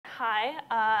Hi,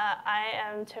 I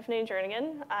am Tiffany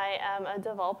Jernigan. I am a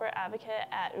developer advocate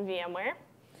at VMware.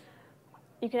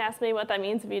 You can ask me what that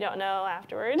means if you don't know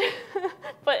afterward,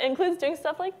 but it includes doing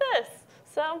stuff like this.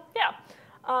 So yeah,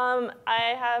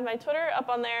 I have my Twitter up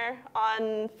on there.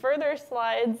 On further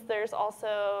slides, there's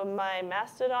also my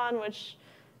Mastodon, which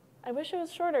I wish it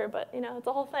was shorter, but you know, it's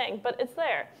a whole thing, but it's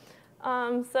there.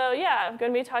 So yeah, I'm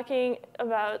going to be talking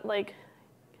about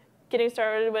getting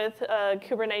started with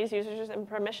Kubernetes users and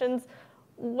permissions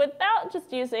without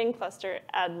just using cluster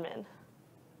admin.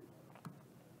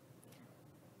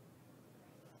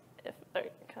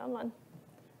 Come on.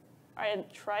 All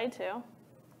right, try to.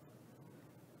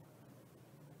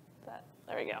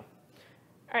 There we go.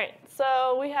 All right,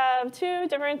 so we have two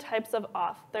different types of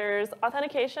auth. There's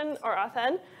authentication, or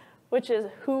authn, which is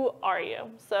who are you?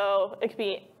 So it could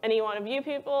be any one of you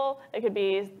people. It could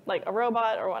be like a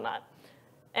robot or whatnot.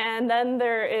 And then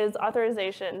there is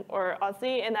authorization, or auth,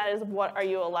 and that is what are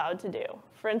you allowed to do.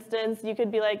 For instance, you could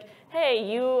be like, hey,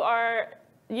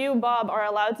 you, Bob, are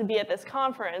allowed to be at this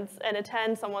conference and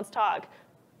attend someone's talk.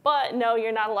 But no,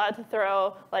 you're not allowed to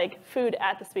throw food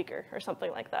at the speaker or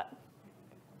something like that.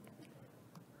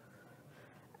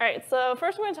 All right, so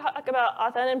first we're going to talk about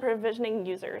authn and provisioning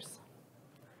users.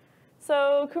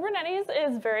 So Kubernetes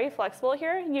is very flexible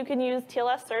here. You can use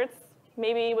TLS certs,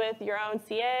 maybe with your own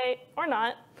CA or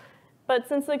not. But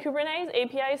since the Kubernetes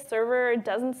API server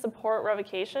doesn't support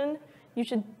revocation, you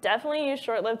should definitely use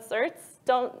short-lived certs.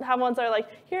 Don't have ones that are like,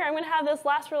 here, I'm going to have this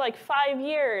last for 5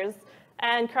 years,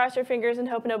 and cross your fingers and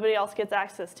hope nobody else gets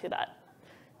access to that.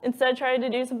 Instead, try to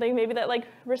do something maybe that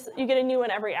you get a new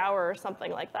one every hour or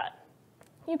something like that.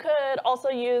 You could also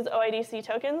use OIDC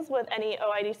tokens with any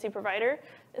OIDC provider.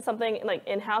 It's something like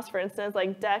in-house, for instance,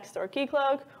 like Dex or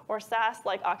Keycloak, or SaaS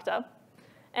like Okta.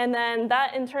 And then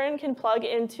that, in turn, can plug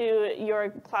into your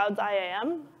cloud's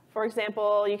IAM. For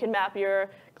example, you can map your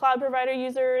cloud provider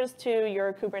users to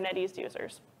your Kubernetes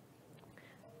users.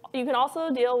 You can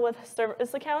also deal with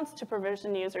service accounts to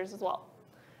provision users as well.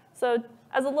 So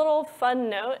as a little fun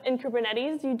note, in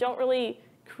Kubernetes, you don't really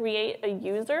create a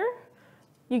user.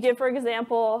 You give, for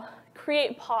example,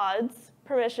 create pods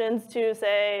permissions to,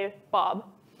 say, Bob.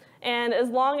 And as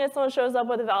long as someone shows up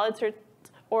with a valid cert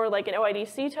or an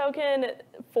OIDC token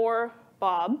for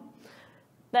Bob,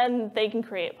 then they can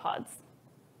create pods.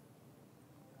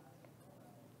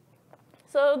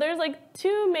 So there's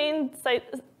two main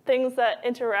things that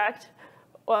interact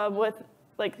with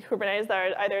Kubernetes that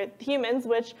are either humans,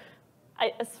 which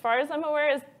as far as I'm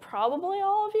aware is probably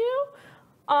all of you,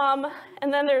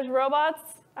 and then there's robots.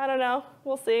 I don't know,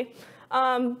 we'll see.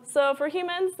 So for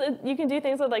humans, you can do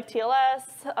things with TLS,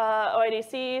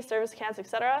 OIDC, service accounts,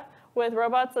 etc. With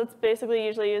robots, that's basically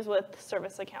usually used with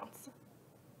service accounts.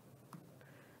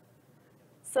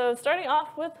 So starting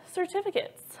off with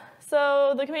certificates.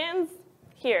 So the commands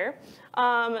here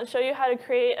show you how to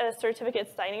create a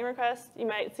certificate signing request. You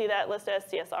might see that listed as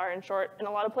CSR in short in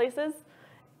a lot of places.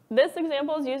 This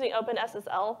example is using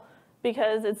OpenSSL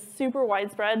because it's super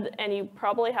widespread, and you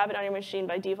probably have it on your machine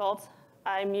by default.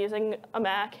 I'm using a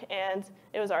Mac, and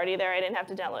it was already there. I didn't have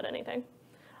to download anything.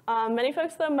 Many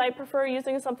folks, though, might prefer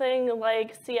using something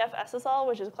like CFSSL,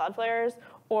 which is Cloudflare's,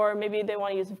 or maybe they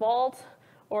want to use Vault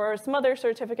or some other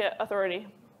certificate authority,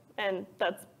 and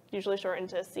that's usually shortened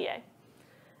to CA.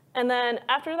 And then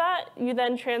after that, you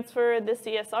then transfer the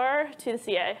CSR to the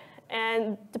CA.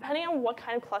 And depending on what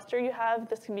kind of cluster you have,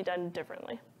 this can be done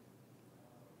differently.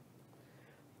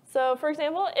 So for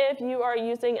example, if you are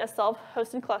using a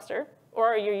self-hosted cluster,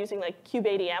 or you're using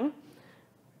kubeadm,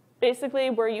 basically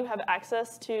where you have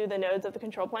access to the nodes of the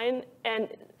control plane, and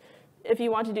if you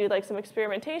want to do some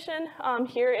experimentation,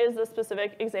 here is a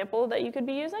specific example that you could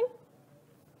be using.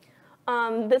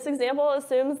 This example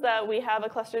assumes that we have a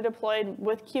cluster deployed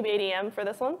with kubeadm for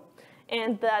this one,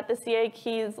 and that the CA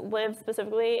keys live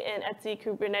specifically in etc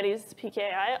Kubernetes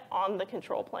PKI on the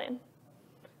control plane.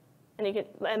 And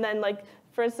then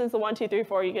for instance, the 1, 2, 3,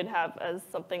 4 you could have as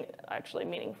something actually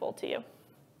meaningful to you.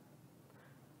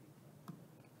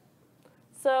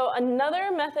 So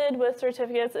another method with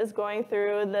certificates is going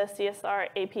through the CSR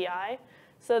API.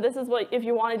 So this is what, if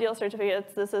you want to deal with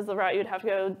certificates, this is the route you'd have to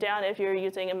go down if you're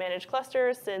using a managed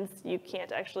cluster, since you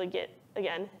can't actually get,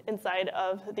 again, inside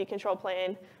of the control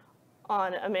plane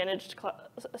on a managed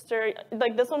cluster.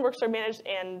 This one works for managed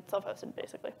and self-hosted,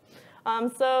 basically.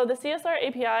 So the CSR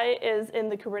API is in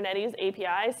the Kubernetes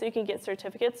API, so you can get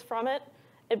certificates from it.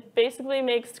 It basically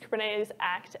makes Kubernetes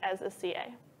act as a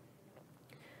CA.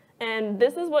 And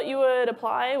this is what you would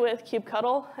apply with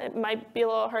kubectl. It might be a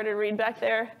little harder to read back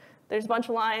there. There's a bunch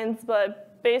of lines,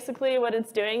 but basically what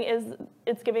it's doing is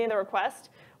it's giving the request,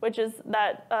 which is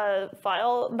that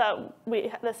file that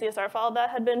the CSR file that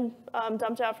had been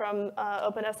dumped out from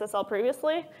OpenSSL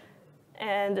previously,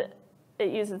 and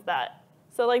it uses that.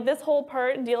 So like this whole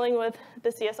part dealing with the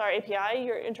CSR API,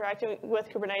 you're interacting with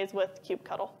Kubernetes with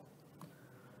kubectl.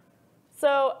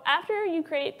 So after you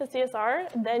create the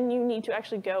CSR, then you need to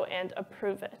actually go and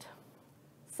approve it.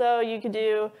 So you could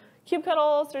do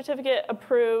kubectl certificate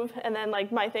approve, and then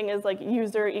like my thing is like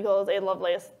user equals a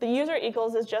Lovelace. The user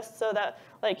equals is just so that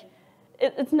like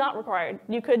it's not required.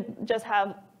 You could just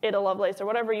have it a Lovelace or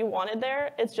whatever you wanted there.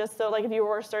 It's just so like if you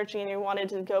were searching and you wanted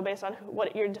to go based on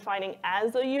what you're defining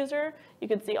as a user, you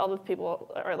could see all the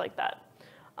people are like that.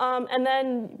 And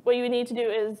then what you need to do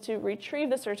is to retrieve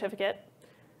the certificate.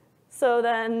 So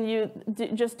then you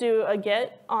just do a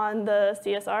get on the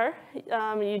CSR.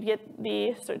 You'd get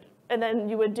the, and then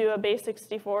you would do a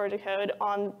base64 decode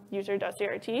on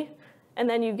user.crt, and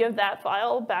then you give that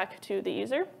file back to the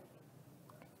user.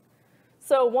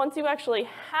 So once you actually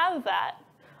have that,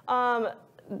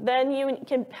 then you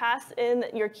can pass in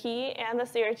your key and the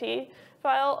CRT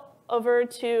file over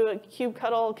to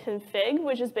kubectl config,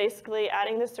 which is basically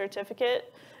adding the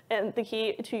certificate and the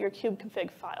key to your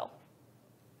kubeconfig file.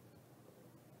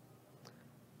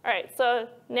 All right, so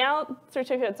now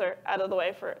certificates are out of the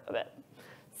way for a bit.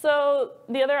 So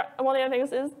one of the other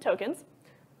things is tokens.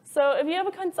 So if you have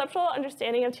a conceptual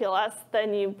understanding of TLS,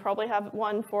 then you probably have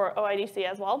one for OIDC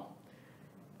as well.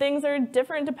 Things are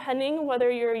different depending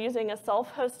whether you're using a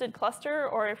self-hosted cluster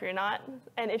or if you're not.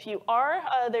 And if you are,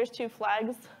 there's 2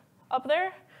 flags up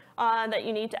there that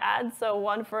you need to add. So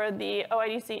one for the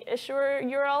OIDC issuer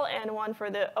URL and one for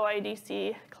the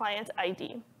OIDC client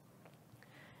ID.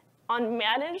 On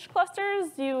managed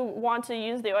clusters, you want to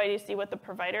use the OIDC with the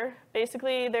provider.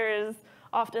 Basically, there is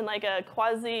often like a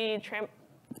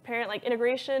quasi-transparent like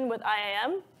integration with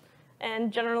IAM,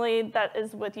 and generally that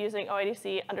is with using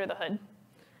OIDC under the hood.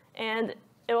 And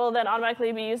it will then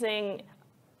automatically be using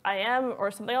IAM or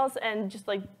something else and just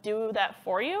like do that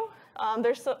for you.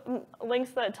 There's some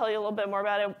links that tell you a little bit more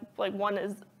about it. Like one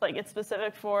is like it's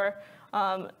specific for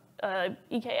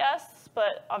EKS,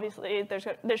 but obviously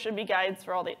there should be guides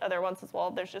for all the other ones as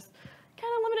well. There's just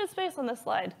kind of limited space on this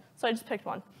slide, so I just picked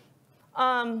one.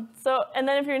 And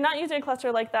then if you're not using a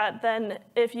cluster like that, then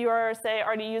if you are, say,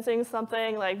 already using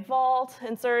something like Vault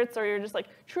and certs, or you're just like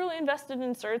truly invested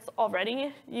in certs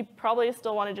already, you probably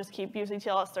still want to just keep using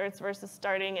TLS certs versus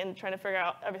starting and trying to figure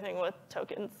out everything with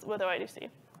tokens with OIDC.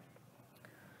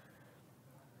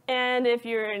 And if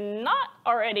you're not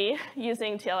already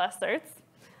using TLS certs,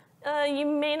 you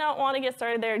may not want to get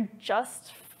started there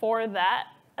just for that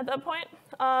at that point.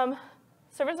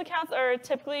 Service accounts are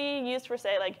typically used for,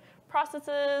 say, like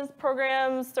processes,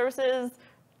 programs, services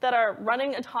that are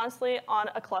running autonomously on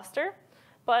a cluster,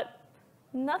 but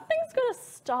nothing's going to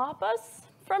stop us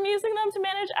from using them to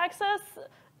manage access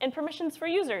and permissions for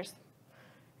users.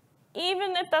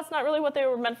 Even if that's not really what they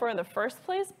were meant for in the first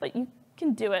place, but you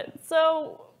can do it.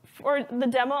 So for the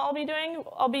demo I'll be doing,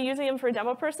 I'll be using them for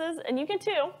demo purposes, and you can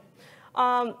too.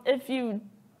 If you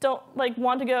don't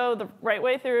want to go the right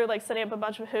way through setting up a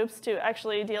bunch of hoops to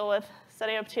actually deal with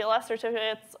setting up TLS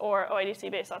certificates or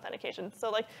OIDC-based authentication.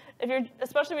 So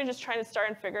especially if you're just trying to start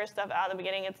and figure stuff out in the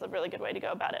beginning, it's a really good way to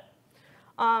go about it.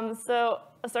 So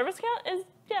a service account is,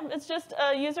 it's just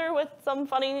a user with some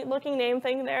funny looking name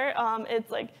thing there. It's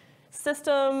like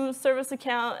system, service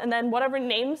account, and then whatever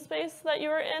namespace that you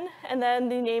are in, and then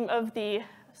the name of the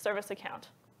service account.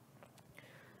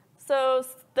 So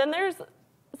then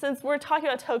since we're talking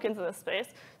about tokens in this space,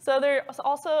 so there's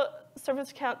also service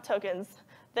account tokens.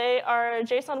 They are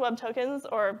JSON Web Tokens,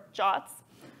 or JOTs.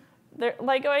 They're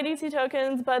like OIDC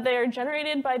tokens, but they are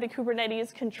generated by the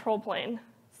Kubernetes control plane.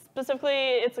 Specifically,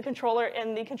 it's a controller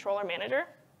in the controller manager.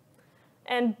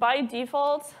 And by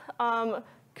default,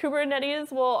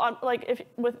 Kubernetes will,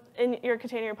 within your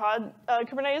container pod,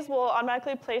 Kubernetes will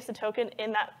automatically place a token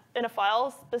in a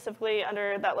file, specifically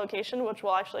under that location, which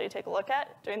we'll actually take a look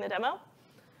at during the demo.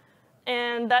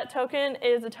 And that token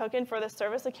is a token for the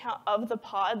service account of the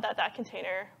pod that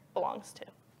container belongs to.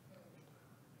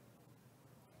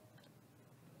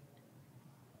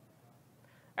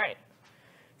 All right,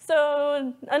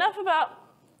 so enough about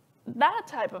that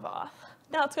type of auth.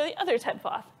 Now let's go to the other type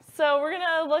of auth. So we're going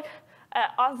to look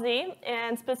at authz,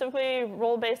 and specifically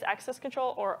role-based access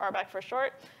control, or RBAC for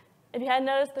short. If you hadn't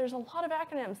noticed, there's a lot of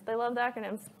acronyms. They love the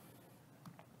acronyms.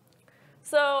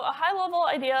 So a high-level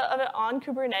idea of it on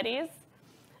Kubernetes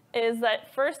is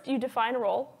that first you define a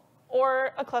role,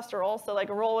 or a cluster role. So a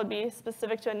role would be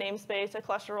specific to a namespace. A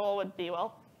cluster role would be,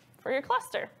 well, for your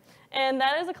cluster. And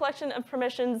that is a collection of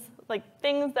permissions,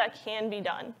 things that can be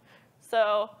done.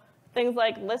 So things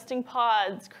like listing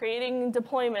pods, creating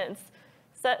deployments,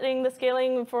 setting the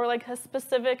scaling for like a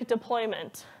specific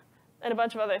deployment, and a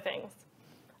bunch of other things.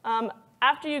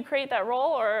 After you create that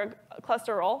role or a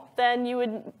cluster role, then you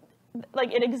would,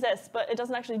 like it exists, but it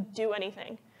doesn't actually do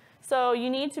anything. So you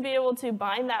need to be able to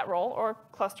bind that role or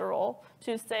cluster role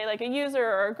to say like a user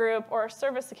or a group or a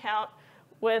service account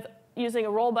with using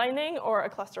a role binding or a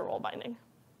cluster role binding.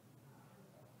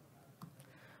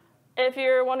 If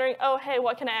you're wondering, oh, hey,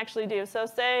 what can I actually do? So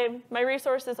say my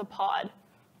resource is a pod.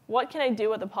 What can I do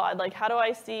with a pod? Like, how do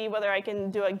I see whether I can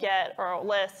do a get or a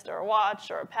list or a watch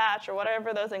or a patch or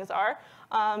whatever those things are?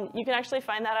 You can actually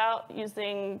find that out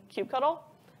using kubectl,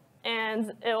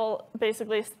 and it will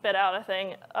basically spit out a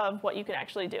thing of what you can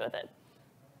actually do with it.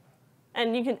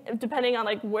 And you can, depending on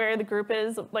like where the group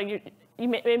is, like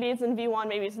maybe it's in v1,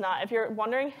 maybe it's not. If you're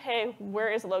wondering, hey,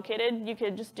 where is it located? You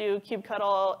could just do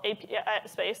kubectl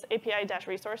space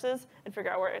API-resources and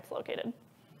figure out where it's located.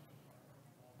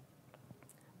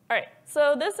 All right,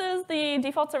 so this is the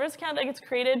default service account that gets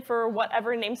created for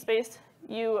whatever namespace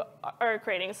you are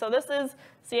creating. So this is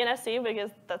CNSC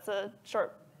because that's a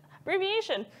short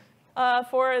abbreviation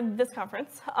for this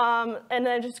conference. And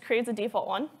then it just creates a default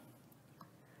one.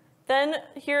 Then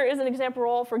here is an example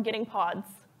role for getting pods.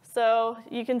 So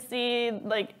you can see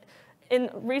like in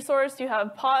resource you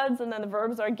have pods and then the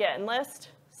verbs are get and list.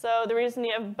 So the reason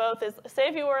you have both is, say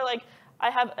if you were like, I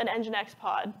have an nginx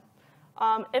pod.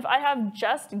 If I have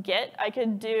just get, I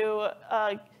could do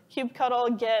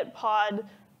kubectl get pod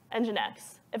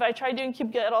nginx. If I try doing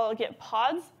kubectl get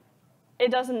pods,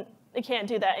 it can't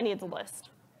do that. It needs a list.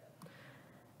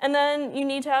 And then you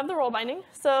need to have the role binding.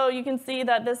 So you can see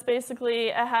that this basically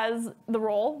has the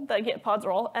role, the get pods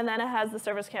role, and then it has the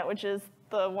service account, which is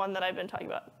the one that I've been talking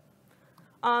about.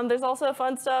 There's also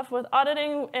fun stuff with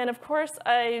auditing, and of course,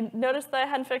 I noticed that I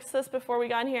hadn't fixed this before we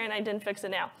got in here, and I didn't fix it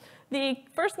now. The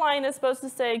first line is supposed to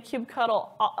say kubectl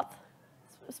auth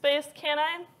space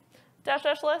canine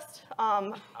 -- list.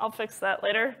 I'll fix that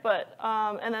later, but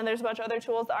and then there's a bunch of other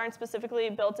tools that aren't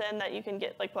specifically built in that you can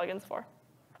get like plugins for.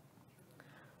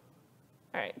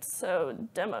 All right, so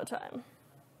demo time.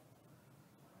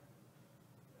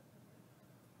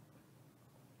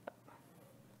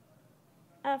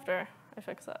 After I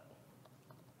fix that.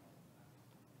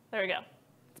 There we go.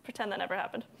 Let's pretend that never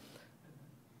happened.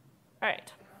 All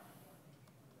right.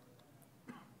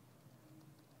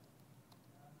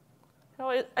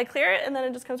 I clear it, and then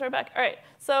it just comes right back. All right,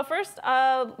 so first,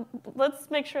 let's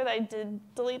make sure that I did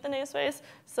delete the namespace.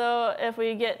 So if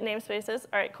we get namespaces,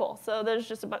 all right, cool. So there's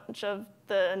just a bunch of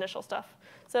the initial stuff.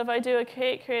 So if I do a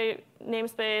create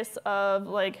namespace of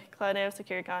like Cloud Native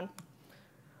SecurityCon.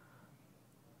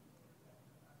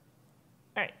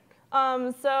 All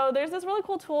right, so there's this really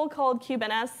cool tool called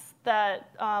Kubernetes that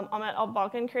Ahmet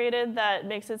Albalkan created that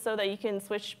makes it so that you can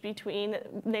switch between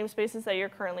namespaces that you're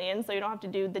currently in, so you don't have to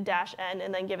do the -n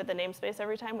and then give it the namespace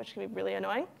every time, which can be really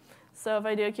annoying. So if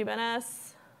I do a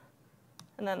Kubernetes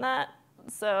and then that,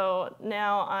 so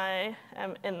now I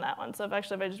am in that one. So if I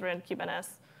just ran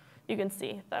Kubernetes, you can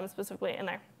see that I'm specifically in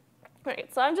there. All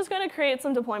right, so I'm just going to create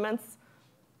some deployments.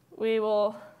 We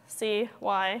will see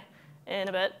why in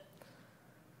a bit.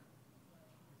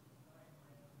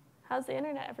 How's the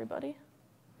internet, everybody?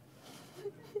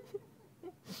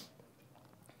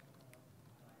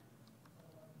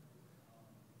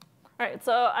 All right,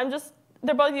 so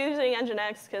they're both using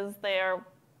nginx because they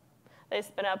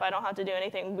spin up. I don't have to do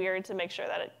anything weird to make sure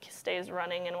that it stays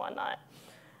running and whatnot.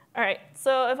 All right,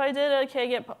 so if I did a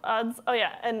k-get pods, oh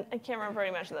yeah, and I can't remember if I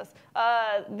already mentioned this.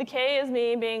 The k is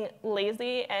me being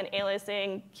lazy and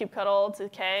aliasing kubectl to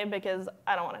k because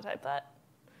I don't want to type that.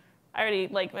 I already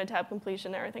like my tab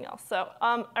completion and everything else. So,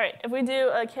 all right, if we do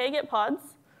a k-get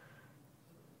pods,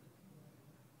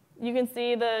 you can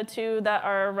see the two that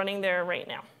are running there right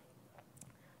now.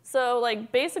 So,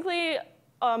 like, basically,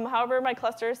 however my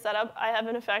cluster is set up, I have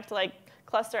in effect like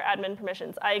cluster admin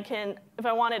permissions. I can, if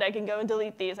I wanted, I can go and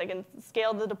delete these. I can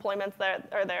scale the deployments that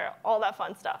are there, all that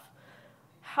fun stuff.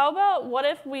 How about what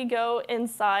if we go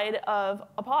inside of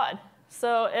a pod?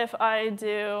 So if I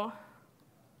do,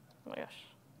 oh my gosh.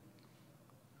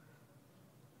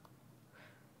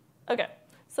 OK,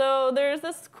 so there's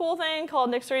this cool thing called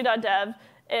nixery.dev.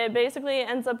 It basically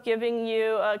ends up giving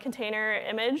you a container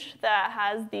image that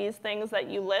has these things that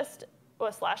you list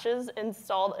with slashes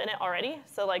installed in it already.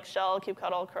 So like shell,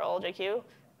 kubectl, curl, JQ.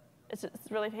 It's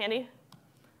really handy.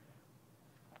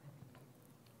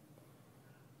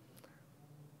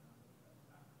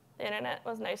 The internet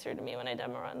was nicer to me when I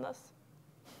demo run this.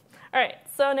 All right,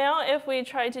 so now if we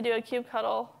try to do a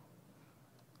kubectl,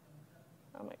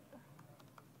 oh my God.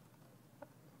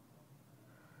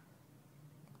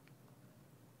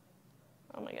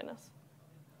 Oh my goodness.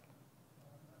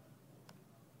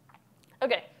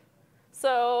 OK,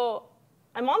 so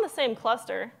I'm on the same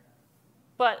cluster,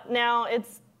 but now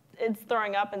it's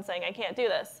throwing up and saying I can't do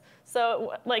this.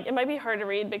 So like it might be hard to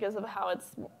read because of how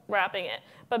it's wrapping it.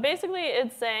 But basically,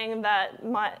 it's saying that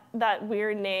that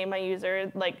weird name my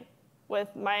user, like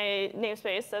with my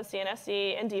namespace of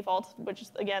CNSC and default, which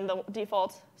is again the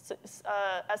default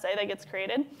SA that gets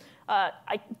created,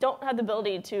 I don't have the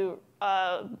ability to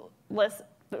list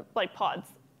like pods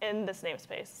in this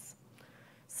namespace.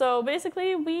 So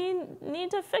basically, we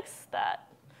need to fix that.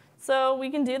 So we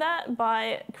can do that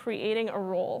by creating a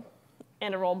role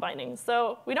and a role binding.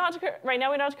 So we don't have to right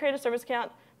now we don't have to create a service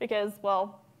account because,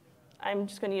 well, I'm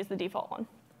just going to use the default one.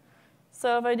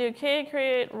 So if I do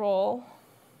create role,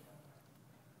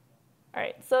 all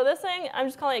right. So this thing I'm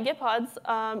just calling it get pods.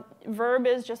 Verb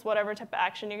is just whatever type of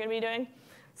action you're going to be doing.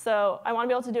 So I want to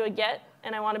be able to do a get,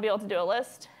 and I want to be able to do a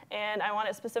list, and I want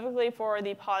it specifically for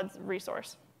the pods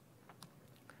resource.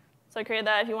 So I created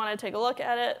that. If you want to take a look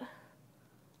at it,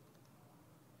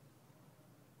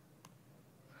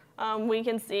 we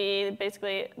can see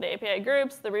basically the API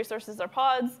groups, the resources are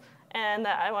pods, and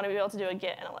that I want to be able to do a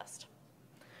get and a list.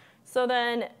 So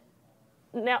then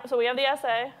now, so we have the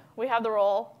SA, we have the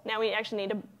role. Now we actually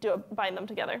need to bind them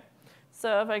together.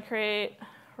 So if I create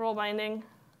role binding,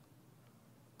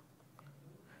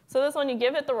 so this one you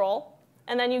give it the role,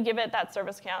 and then you give it that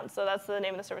service account. So that's the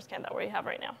name of the service account that we have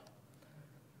right now.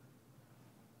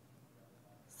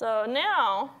 So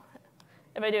now,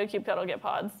 if I do a kubectl get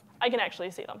pods, I can actually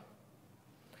see them.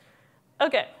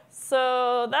 OK,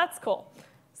 so that's cool.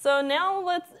 So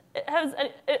now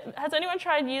has anyone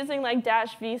tried using like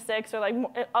 -v6 or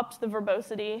like up to the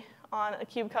verbosity on a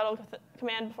kubectl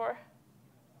command before?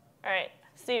 All right,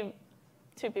 see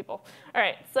 2 people. All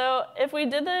right, so if we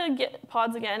did the get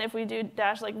pods again, if we do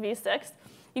 -v6,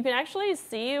 you can actually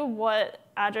see what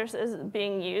address is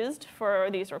being used for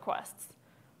these requests.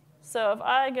 So if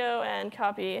I go and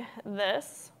copy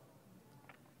this,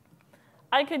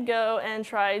 I could go and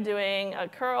try doing a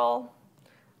curl.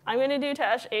 I'm going to do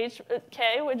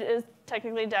 -hk, which is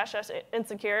technically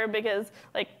 -insecure because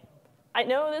like I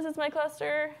know this is my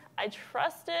cluster. I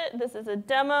trust it. This is a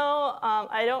demo.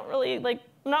 I don't really like.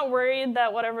 I'm not worried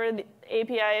that whatever the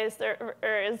API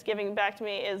is giving back to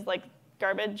me is like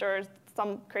garbage or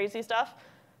some crazy stuff.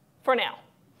 For now.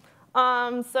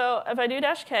 So if I do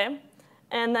 -k,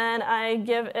 and then I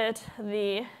give it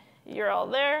the URL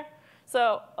there.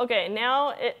 So OK,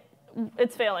 now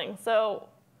it's failing. So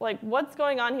like, what's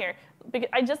going on here? Because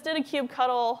I just did a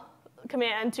kubectl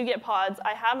command to get pods.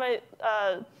 I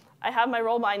have my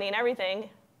role binding and everything,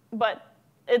 but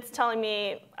it's telling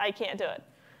me I can't do it.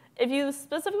 If you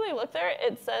specifically look there,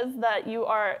 it says that you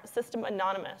are system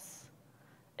anonymous.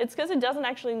 It's because it doesn't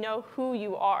actually know who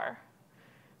you are.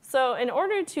 So in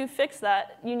order to fix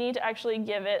that, you need to actually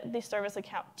give it the service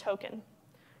account token.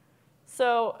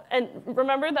 So, and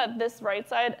remember that this right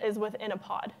side is within a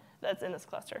pod that's in this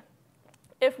cluster.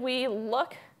 If we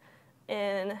look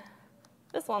in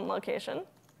this one location,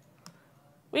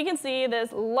 we can see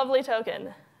this lovely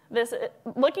token.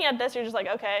 Looking at this, you're just like,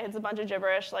 OK, it's a bunch of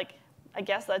gibberish. Like, I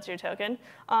guess that's your token.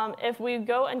 If we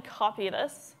go and copy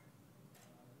this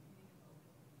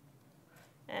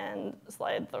and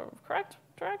slide the correct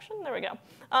direction, there we go.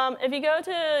 If you go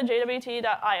to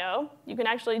jwt.io, you can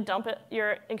actually dump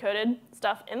your encoded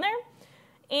stuff in there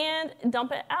and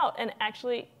dump it out, and it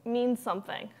actually means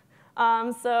something.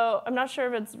 So I'm not sure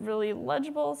if it's really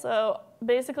legible. So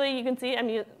basically, you can see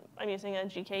I'm using a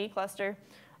GKE cluster.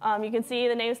 You can see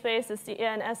the namespace, the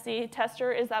CNSC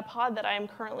tester is that pod that I am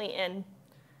currently in.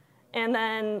 And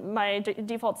then my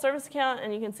default service account,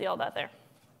 and you can see all that there.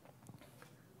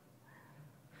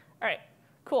 All right,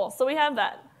 cool. So we have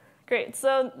that. Great.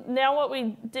 So now what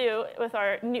we do with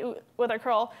our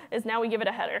curl is now we give it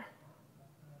a header.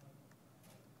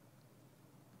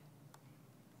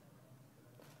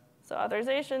 So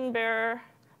authorization, bearer.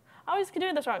 I always could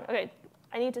do this wrong. OK,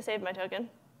 I need to save my token.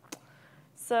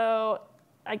 So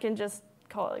I can just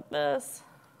call it like this.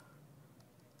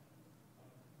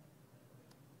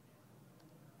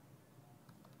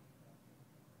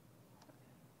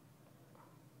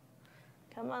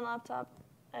 Come on, laptop.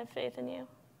 I have faith in you.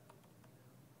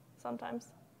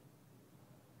 Sometimes.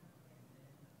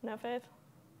 No faith?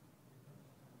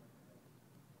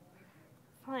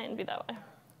 Fine, be that way.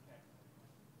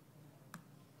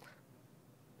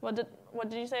 What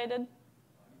did you say I did?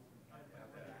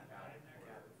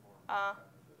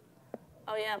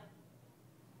 Oh, yeah.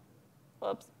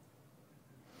 Whoops.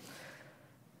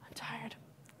 I'm tired.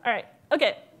 All right.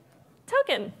 OK.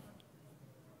 Token.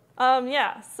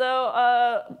 Yeah.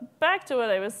 So back to what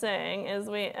I was saying is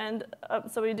we end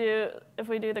up, so we do, if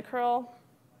we do the curl,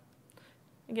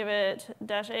 give it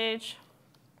 -h,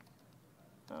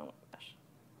 oh gosh,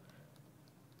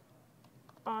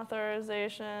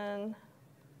 authorization,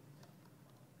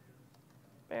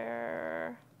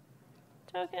 bearer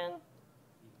token.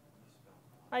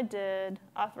 I did,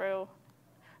 authro.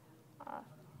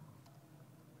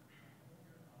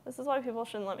 This is why people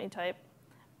shouldn't let me type.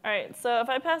 All right, so if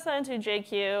I pass that into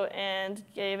JQ and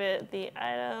gave it the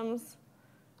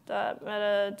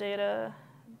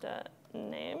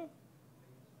items.metadata.name,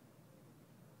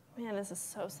 man, this is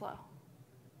so slow.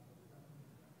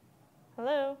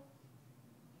 Hello?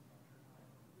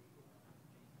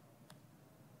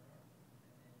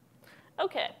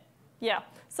 Okay, yeah.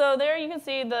 So there you can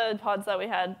see the pods that we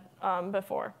had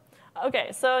before.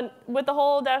 Okay, so with the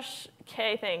whole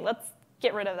 -k thing, let's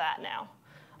get rid of that now.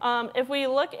 If we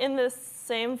look in this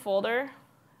same folder,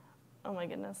 oh my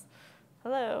goodness,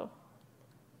 hello.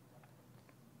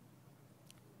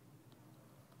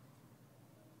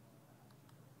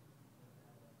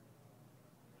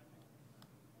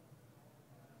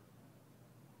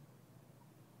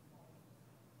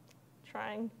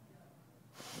 Trying.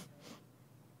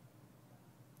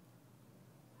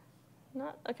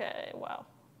 Not, okay, wow,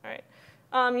 all right.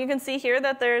 You can see here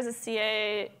that there's a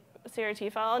CRT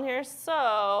file in here,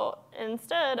 so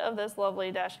instead of this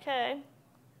lovely -k,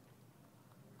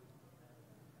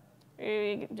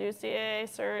 we do CA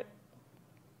cert.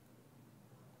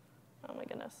 Oh my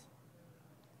goodness.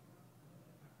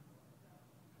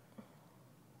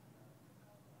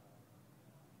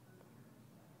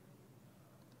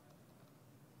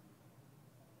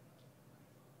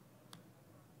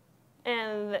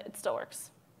 And it still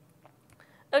works.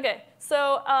 Okay,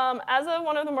 so as of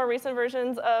one of the more recent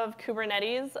versions of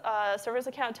Kubernetes, service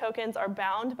account tokens are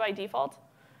bound by default.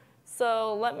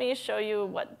 So let me show you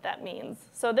what that means.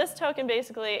 So this token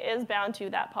basically is bound to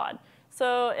that pod.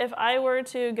 So if I were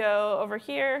to go over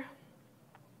here,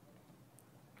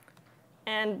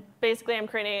 and basically I'm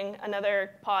creating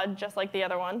another pod just like the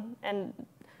other one. And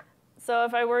so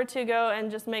if I were to go and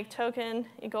just make token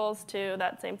equals to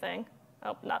that same thing,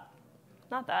 oh, not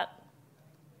that.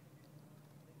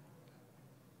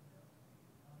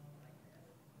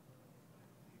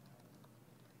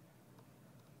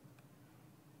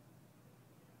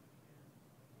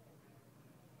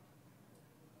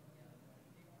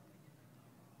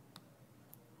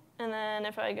 And then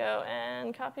if I go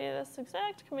and copy this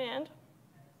exact command,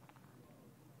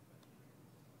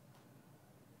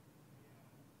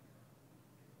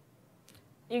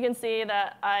 you can see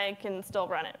that I can still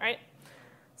run it, right?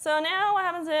 So now what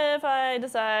happens if I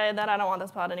decide that I don't want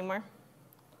this pod anymore?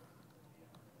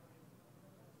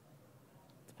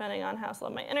 Depending on how slow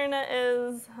my internet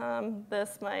is,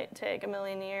 this might take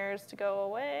 1,000,000 years to go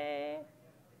away.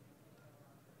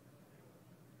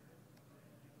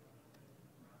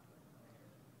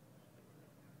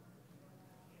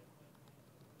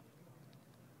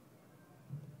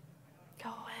 Go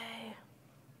away.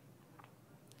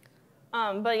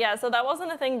 But yeah, so that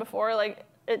wasn't a thing before. Like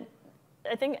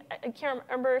I think, I can't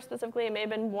remember specifically, it may have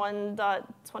been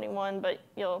 1.21, but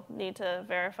you'll need to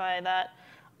verify that.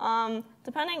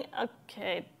 Depending,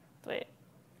 okay, wait,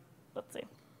 let's see.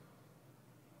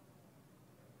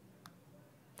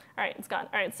 All right, it's gone.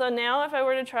 All right, so now if I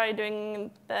were to try doing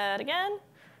that again,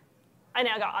 I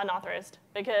now got unauthorized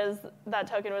because that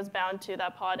token was bound to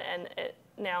that pod and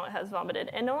now it has vomited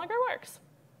and no longer works.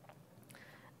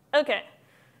 Okay.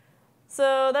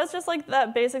 So that's just like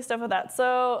that basic stuff with that.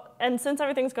 So, and since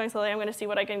everything's going slowly, I'm going to see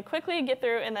what I can quickly get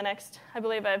through in the next, I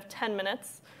believe I have 10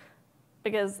 minutes,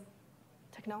 because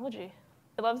technology,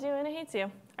 it loves you and it hates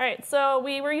you. All right, so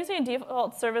we were using a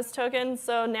default service token,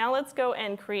 so now let's go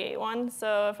and create one.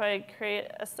 So if I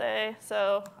create a say,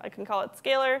 so I can call it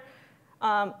scalar.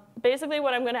 Basically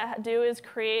what I'm going to do is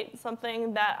create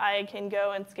something that I can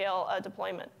go and scale a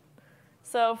deployment.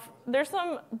 So there's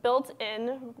some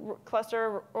built-in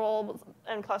cluster roles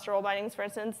and cluster role bindings. For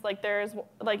instance, like there's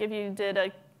like if you did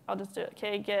a, I'll just do it.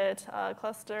 Get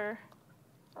cluster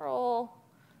role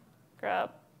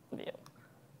grab view.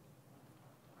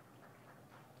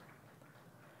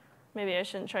 Maybe I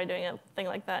shouldn't try doing a thing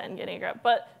like that and getting a grab.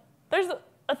 But there's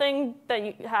a thing that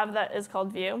you have that is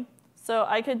called view. So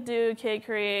I could do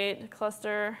create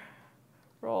cluster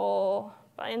role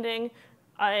binding.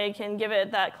 I can give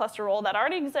it that cluster role that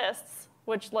already exists,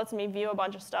 which lets me view a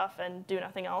bunch of stuff and do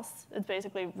nothing else. It's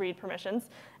basically read permissions,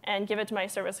 and give it to my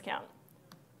service account.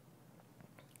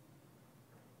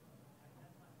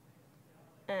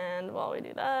 And while we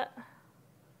do that,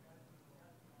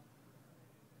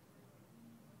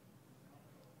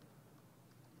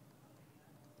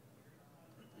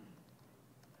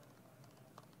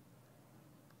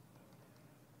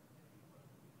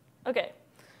 Okay,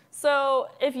 so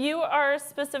if you are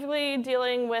specifically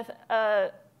dealing with,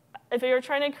 if you're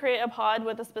trying to create a pod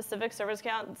with a specific service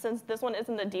count, since this one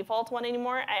isn't the default one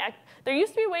anymore, there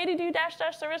used to be a way to do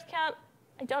 -- service count.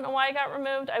 I don't know why it got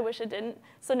removed. I wish it didn't.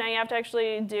 So now you have to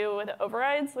actually do with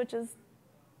overrides, which is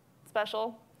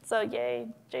special. So yay,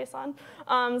 JSON.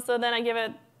 So then I give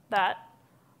it that.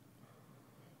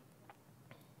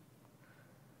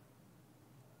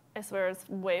 I swear it's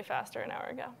way faster an hour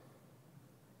ago.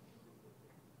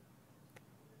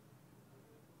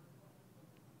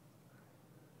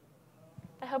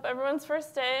 I hope everyone's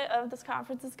first day of this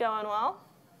conference is going well.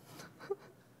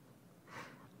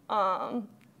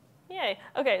 Yay.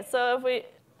 OK, so if we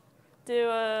do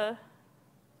a,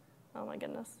 oh my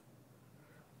goodness,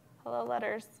 hello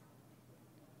letters.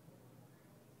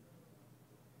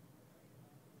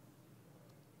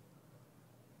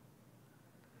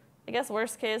 I guess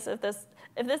worst case, if this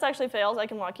actually fails, I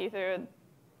can walk you through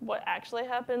what actually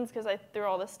happens, because I threw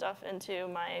all this stuff into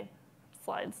my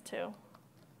slides too.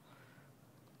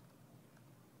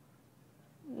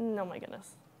 Oh my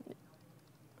goodness.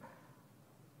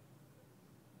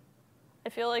 I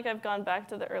feel like I've gone back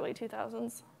to the early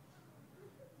 2000s.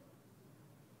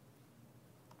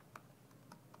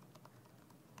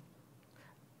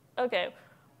 OK,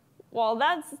 well,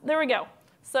 there we go.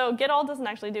 So get all doesn't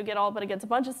actually do get all, but it gets a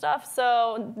bunch of stuff.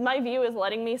 So my view is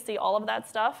letting me see all of that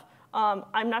stuff.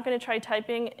 I'm not going to try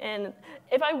typing in.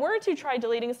 If I were to try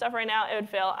deleting stuff right now, it would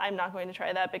fail. I'm not going to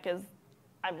try that because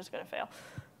I'm just going to fail.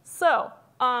 So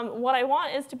what I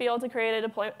want is to be able to create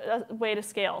a way to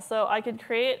scale. So I could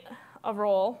create a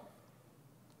role.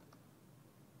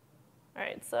 All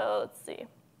right, so let's see.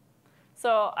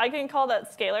 So I can call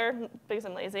that scalar because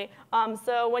I'm lazy.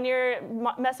 So when you're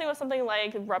messing with something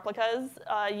like replicas,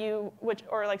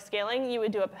 or like scaling, you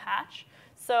would do a patch.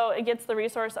 So it gets the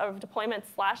resource of deployment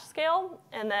 / scale,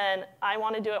 and then I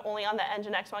want to do it only on the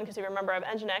Nginx one, because you remember I have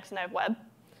Nginx and I have web.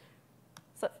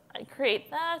 So I create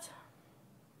that.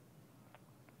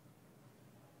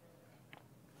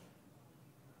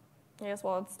 I guess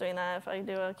while it's doing that, if I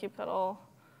do a kubectl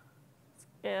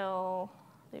scale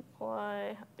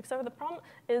deploy, except for the problem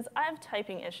is I have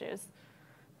typing issues.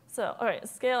 So all right,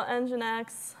 scale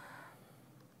Nginx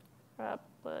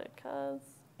replicas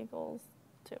equals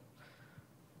 2.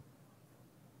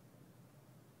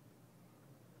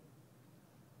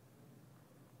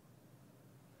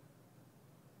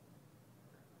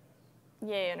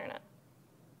 Yay, internet.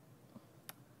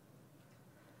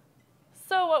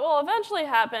 So what will eventually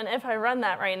happen if I run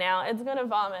that right now, it's going to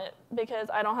vomit because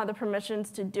I don't have the permissions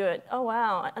to do it. Oh,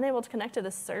 wow, unable to connect to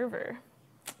the server.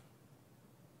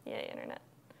 Yay, internet.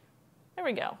 There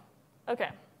we go. OK.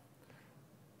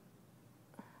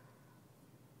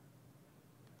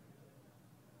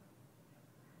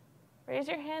 Raise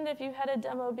your hand if you had a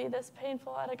demo be this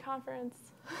painful at a conference.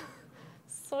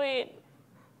 Sweet.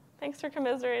 Thanks for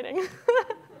commiserating.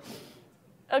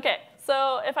 OK.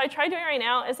 So if I try doing it right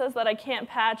now, it says that I can't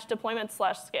patch deployment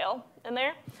 / scale in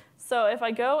there. So if I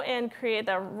go and create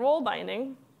that role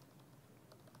binding,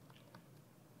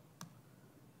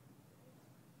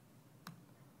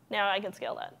 now I can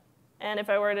scale that. And if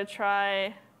I were to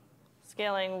try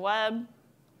scaling web,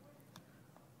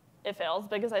 it fails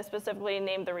because I specifically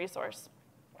named the resource.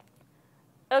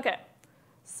 OK.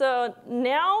 So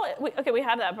now, we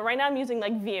have that. But right now, I'm using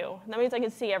like view. That means I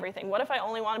can see everything. What if I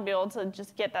only want to be able to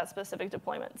just get that specific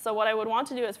deployment? So what I would want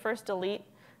to do is first delete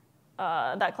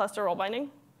that cluster role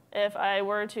binding. If I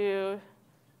were to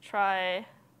try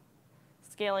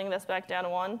scaling this back down to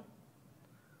 1,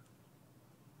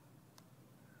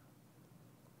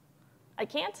 I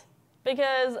can't.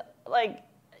 Because like,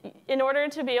 in order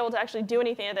to be able to actually do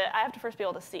anything with it, I have to first be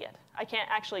able to see it. I can't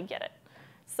actually get it.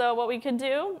 So what we could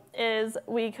do is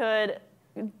we could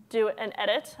do an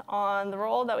edit on the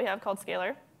role that we have called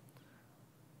scalar.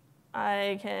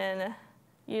 I can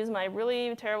use my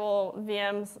really terrible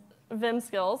Vim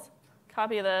skills,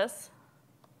 copy this,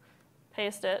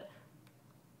 paste it.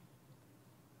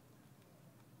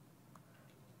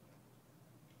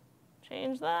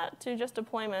 Change that to just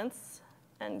deployments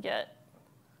and get.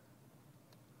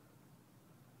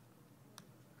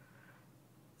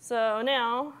 So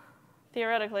now,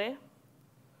 theoretically,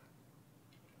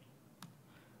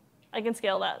 I can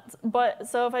scale that. But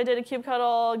so if I did a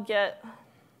kubectl get,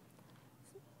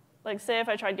 like say if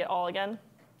I tried get all again,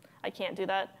 I can't do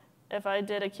that. If I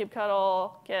did a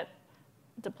kubectl get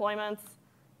deployments,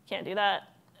 can't do that.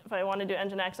 If I want to do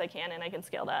Nginx, I can, and I can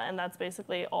scale that. And that's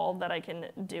basically all that I can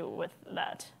do with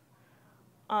that.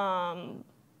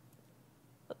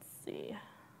 Let's see.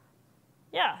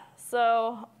 Yeah,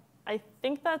 so I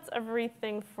think that's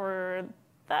everything for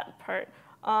that part.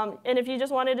 And if you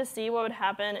just wanted to see what would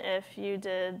happen if you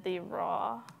did the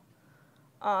raw,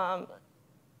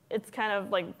 it's kind of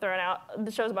like thrown out.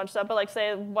 It shows a bunch of stuff, but like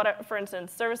say, for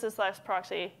instance,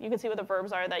 services/proxy, you can see what the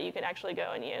verbs are that you can actually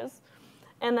go and use.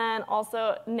 And then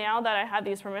also, now that I have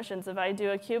these permissions, if I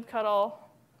do a kubectl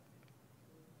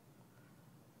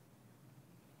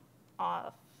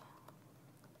auth,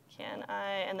 can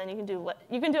I, and then you can do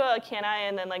a can I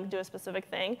and then like do a specific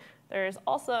thing. There's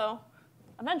also,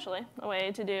 eventually, a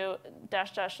way to do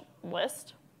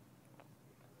 --list.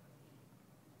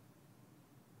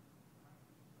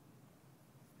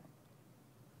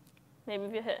 Maybe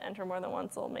if you hit enter more than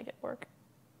once, it'll make it work.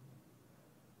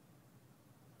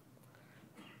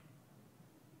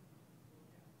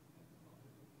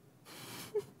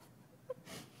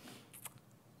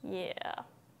 Yeah.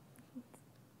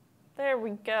 There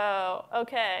we go.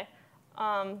 OK.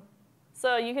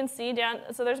 So you can see down.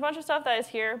 So there's a bunch of stuff that is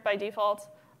here by default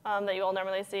that you will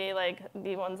normally see, like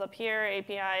the ones up here,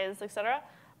 APIs, et cetera.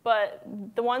 But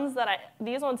the ones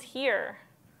these ones here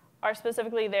are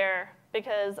specifically there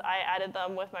because I added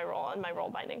them with my role and my role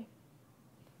binding.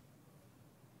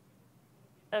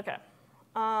 OK.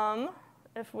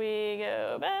 If we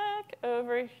go back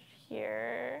over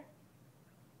here.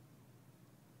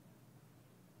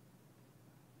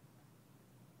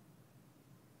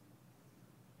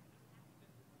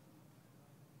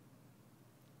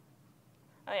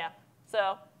 Oh, yeah.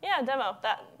 So yeah, demo.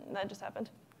 That just happened.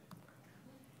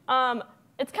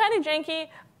 It's kind of janky.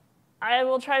 I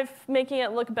will try making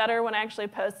it look better when I actually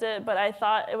post it, but I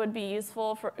thought it would be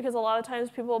useful because a lot of times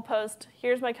people will post,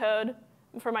 here's my code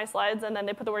for my slides, and then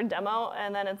they put the word demo,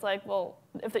 and then it's like, well,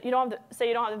 if you don't have say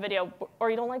you don't have the video,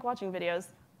 or you don't like watching videos,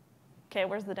 OK,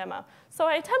 where's the demo? So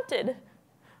I attempted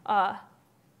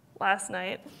last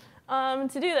night to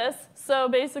do this. So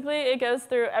basically, it goes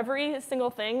through every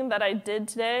single thing that I did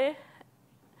today.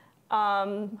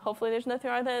 Hopefully, there's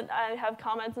nothing wrong with it. I have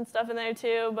comments and stuff in there,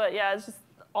 too. But yeah, it's just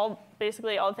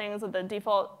basically all things with the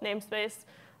default namespace,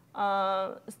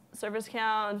 service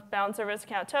account, bound service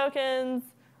account tokens,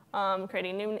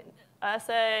 creating new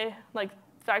SA, like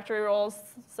factory roles.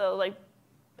 So like,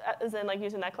 as in like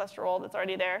using that cluster role that's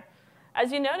already there.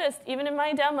 As you noticed, even in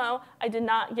my demo, I did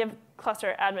not give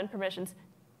cluster admin permissions.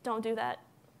 Don't do that.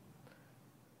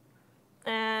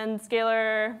 And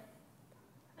scalar,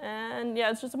 and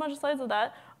yeah, it's just a bunch of slides of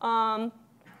that.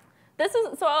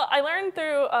 So I learned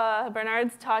through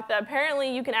Bernard's talk that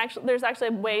apparently you can there's actually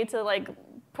a way to like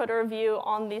put a review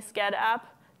on the Sched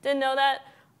app. Didn't know that.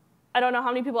 I don't know how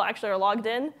many people actually are logged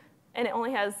in, and it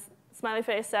only has smiley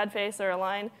face, sad face, or a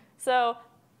line. So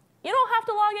you don't have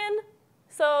to log in.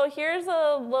 So here's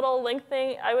a little link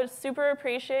thing. I would super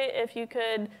appreciate if you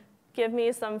could give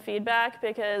me some feedback,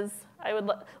 because I would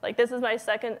this is my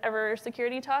second ever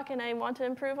security talk, and I want to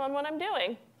improve on what I'm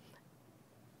doing.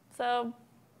 So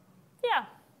yeah,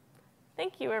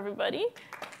 thank you, everybody.